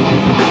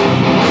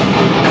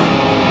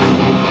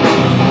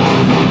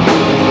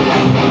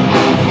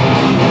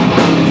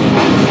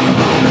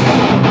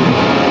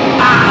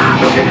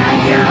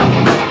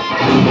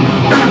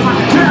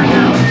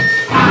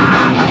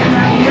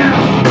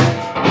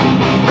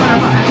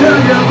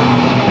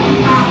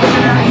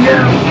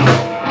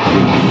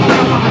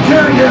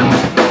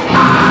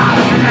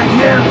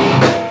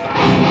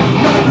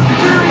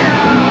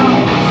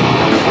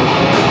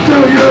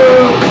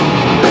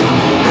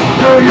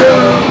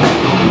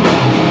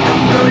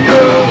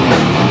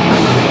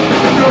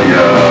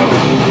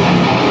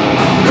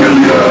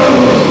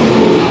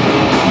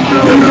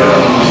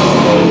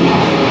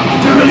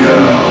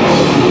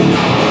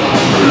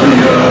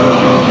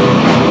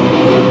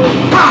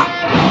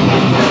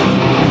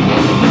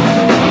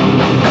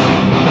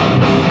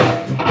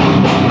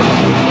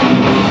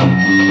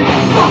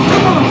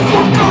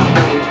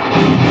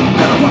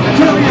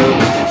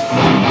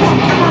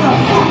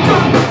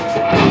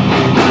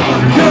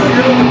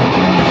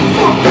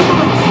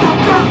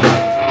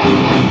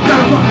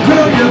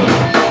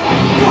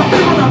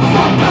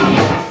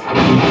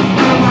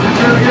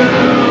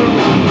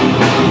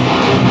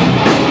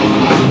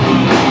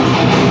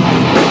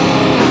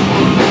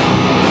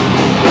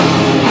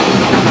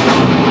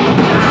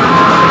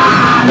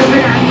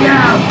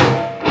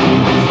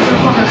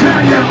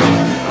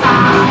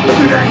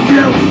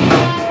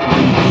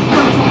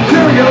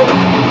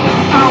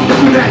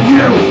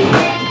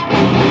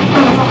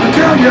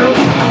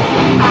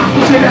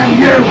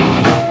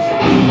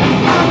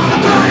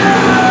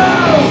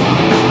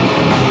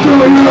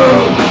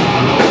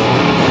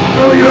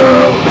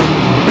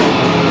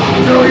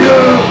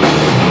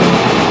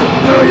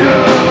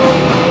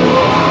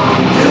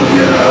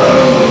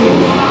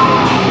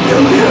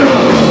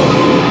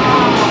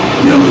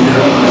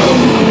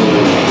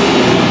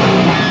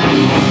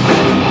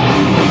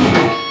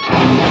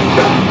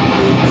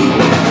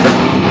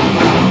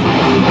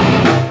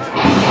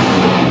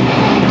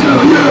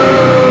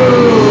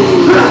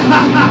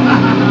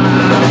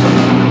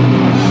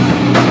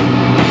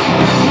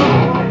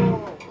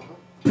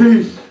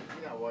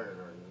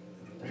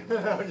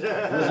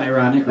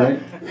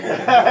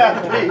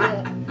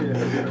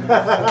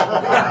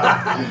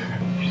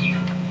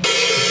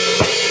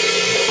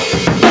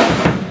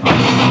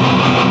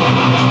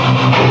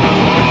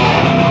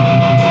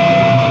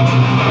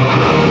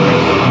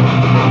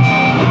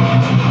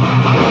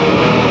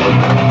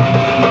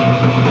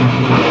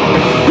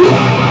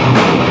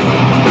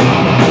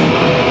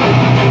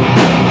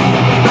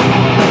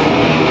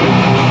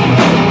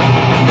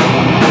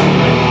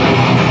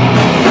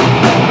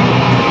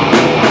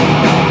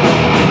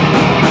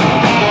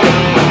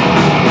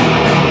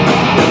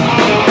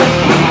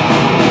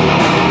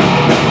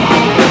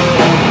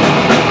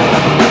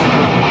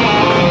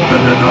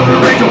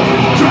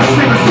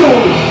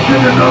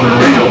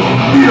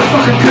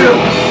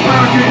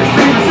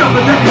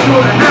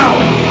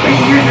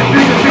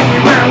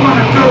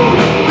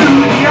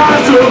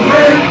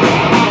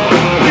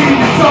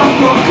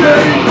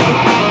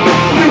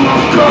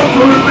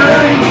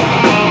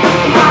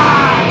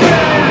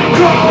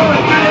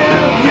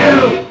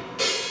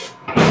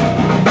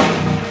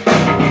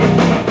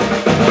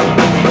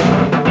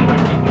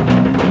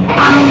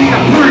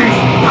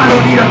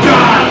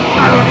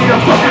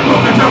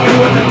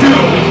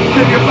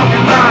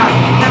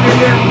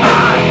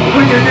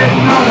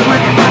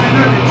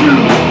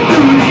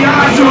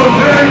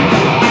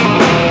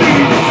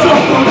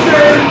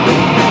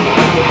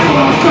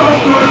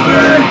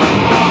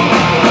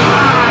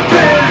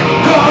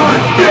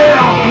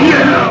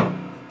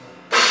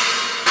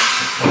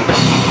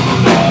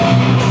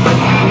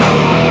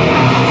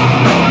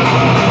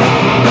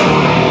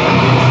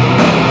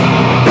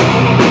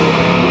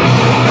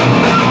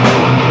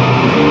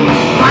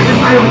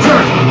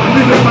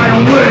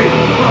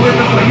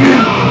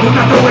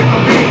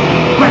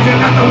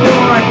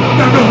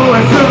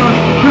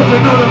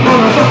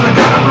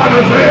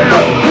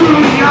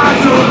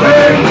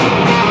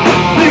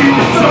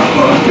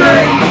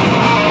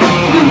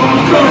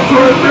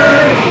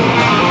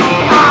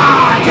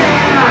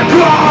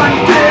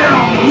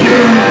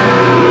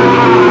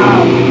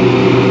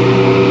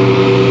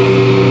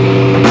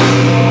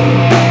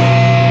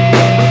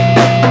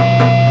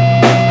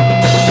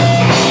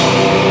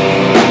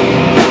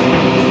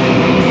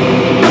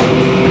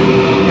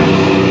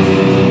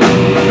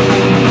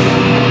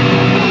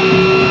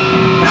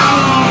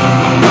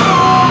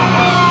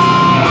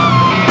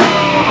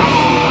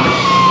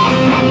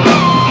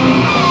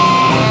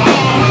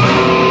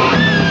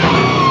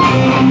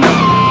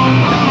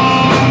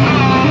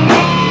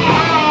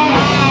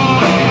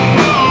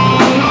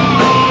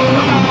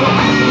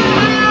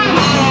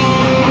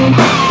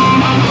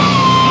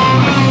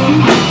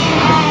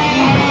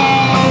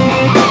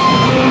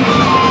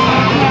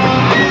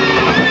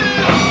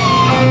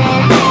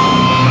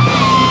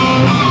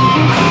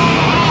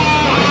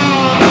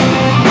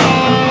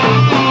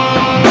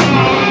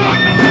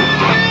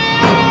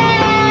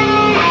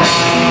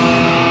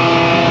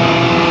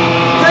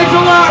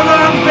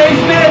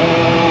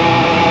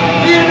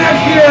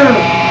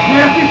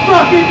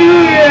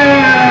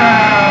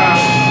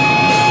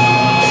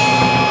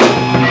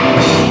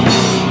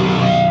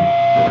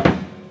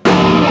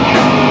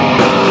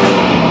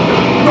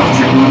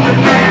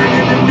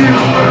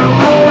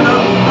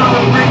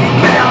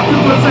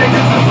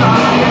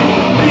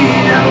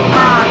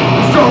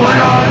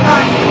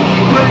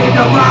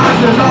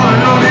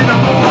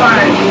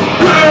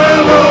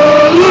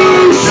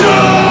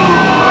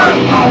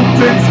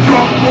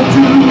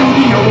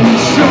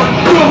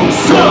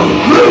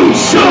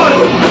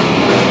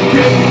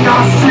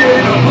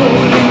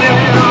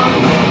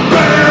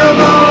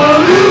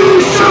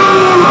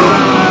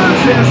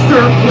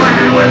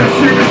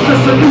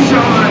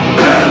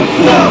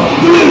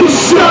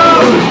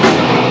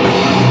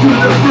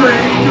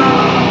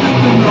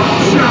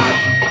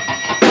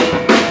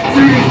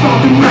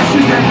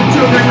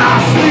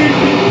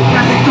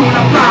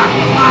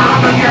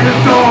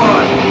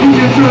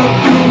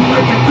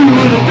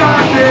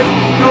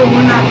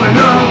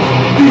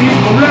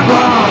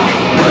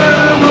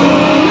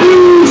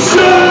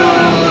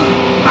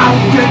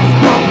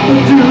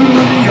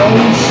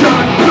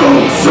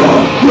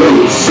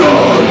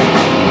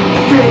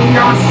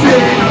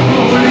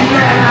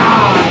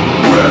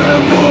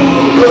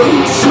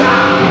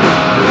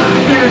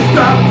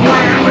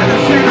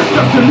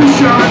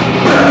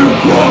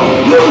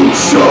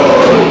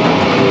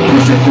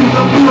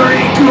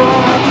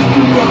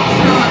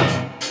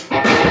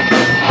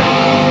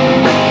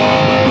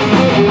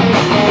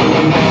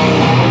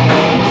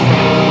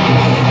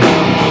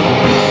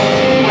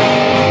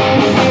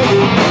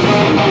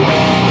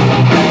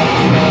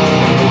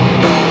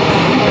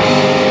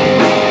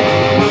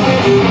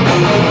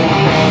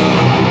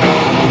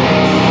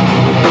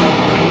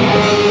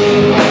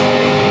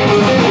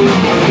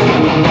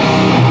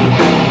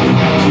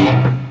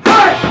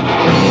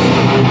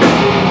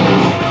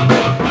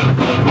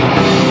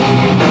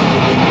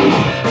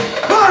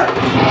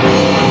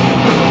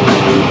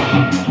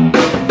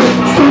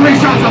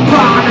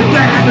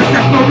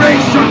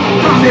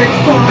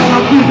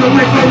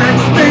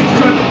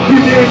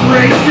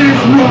 Races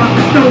run,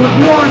 no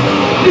one,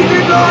 you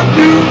cannot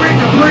do, bring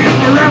the praise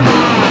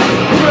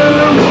forever.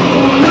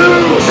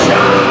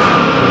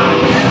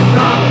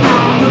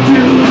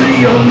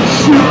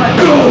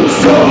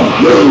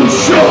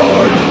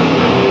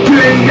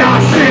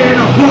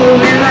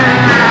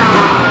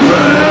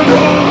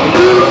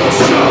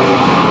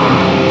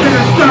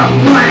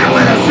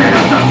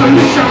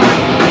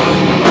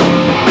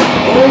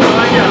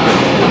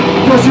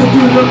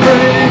 the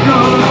brink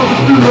of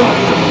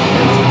destruction.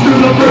 To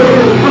the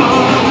brink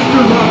of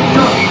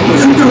destruction.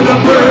 Push you to the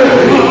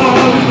brink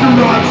of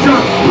destruction.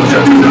 Push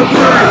you to the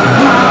brink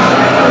of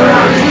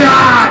destruction.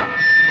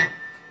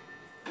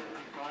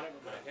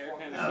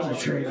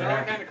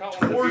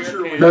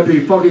 That'd be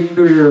fucking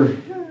New Year.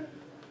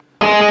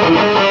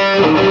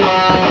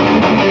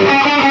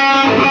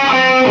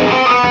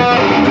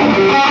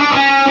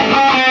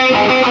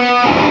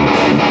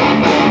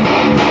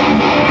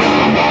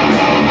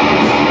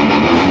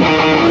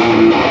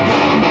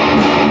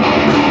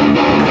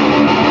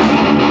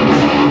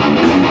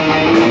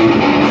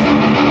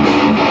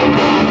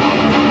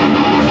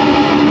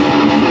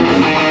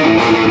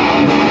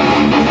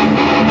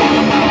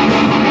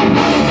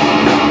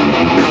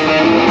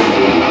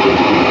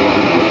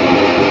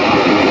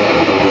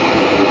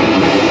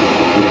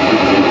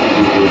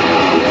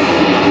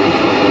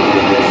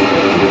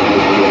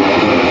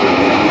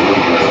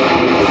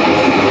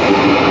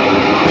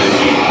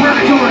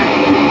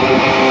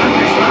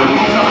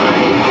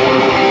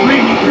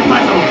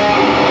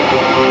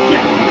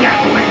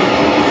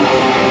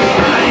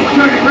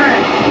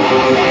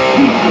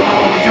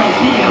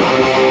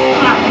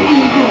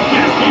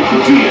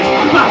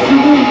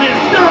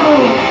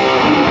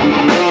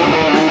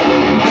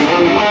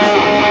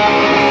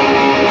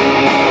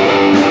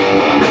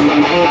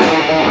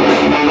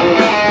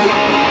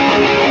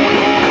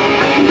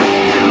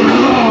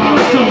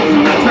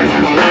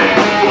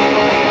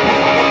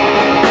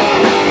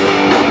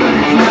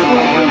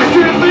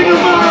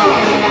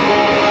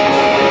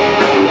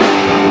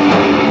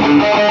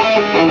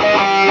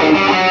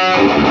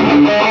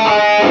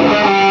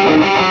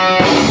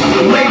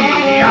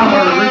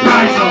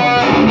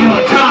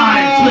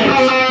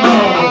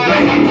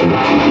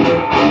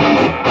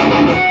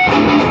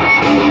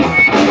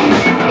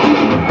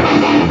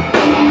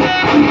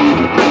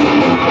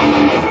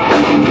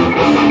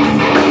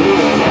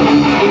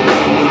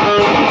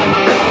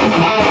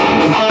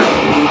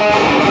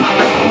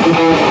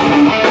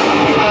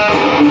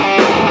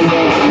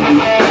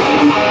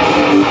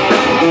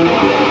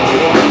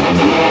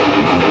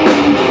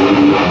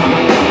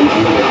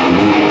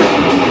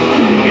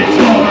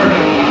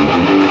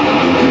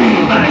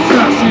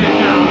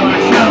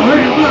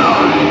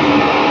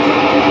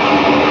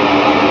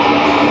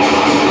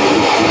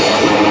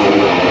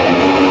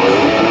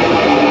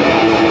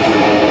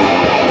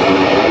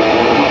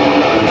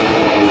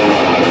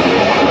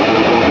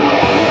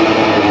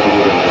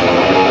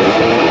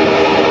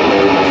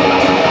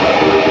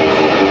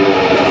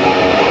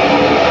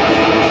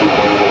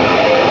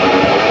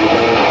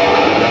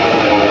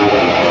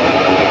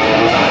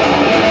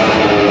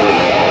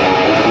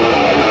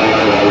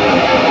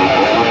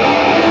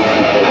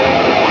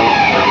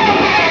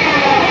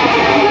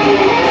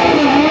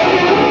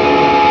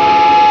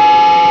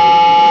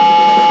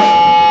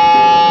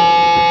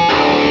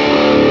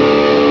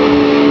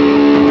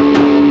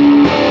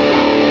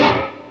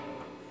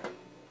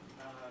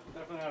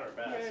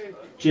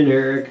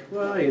 Generic.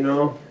 Well, you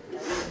know.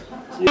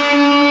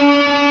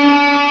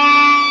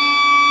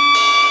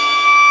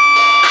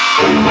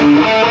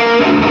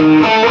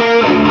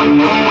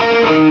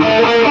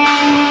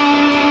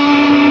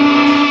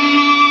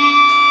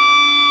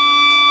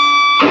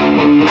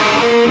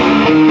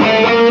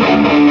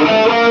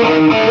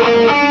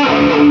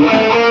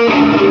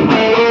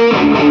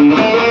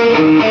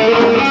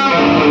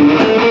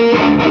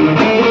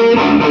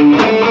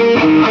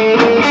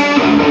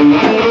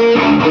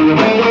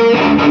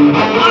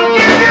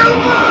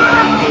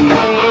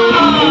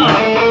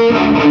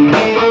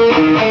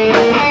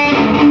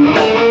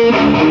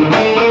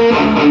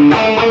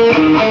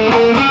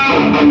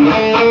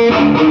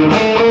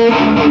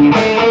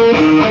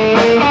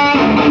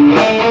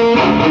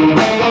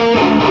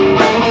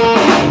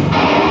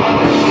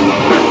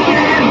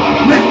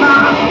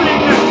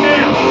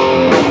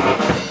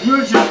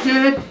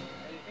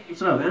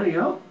 What's up, man? You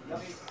out?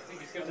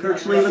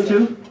 Kirk's leaving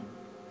too?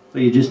 Oh,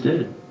 you just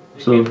did.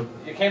 So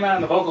you came out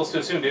on the vocals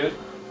too soon, dude.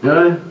 Did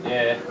I?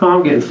 Yeah. Oh,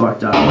 I'm getting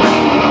fucked up.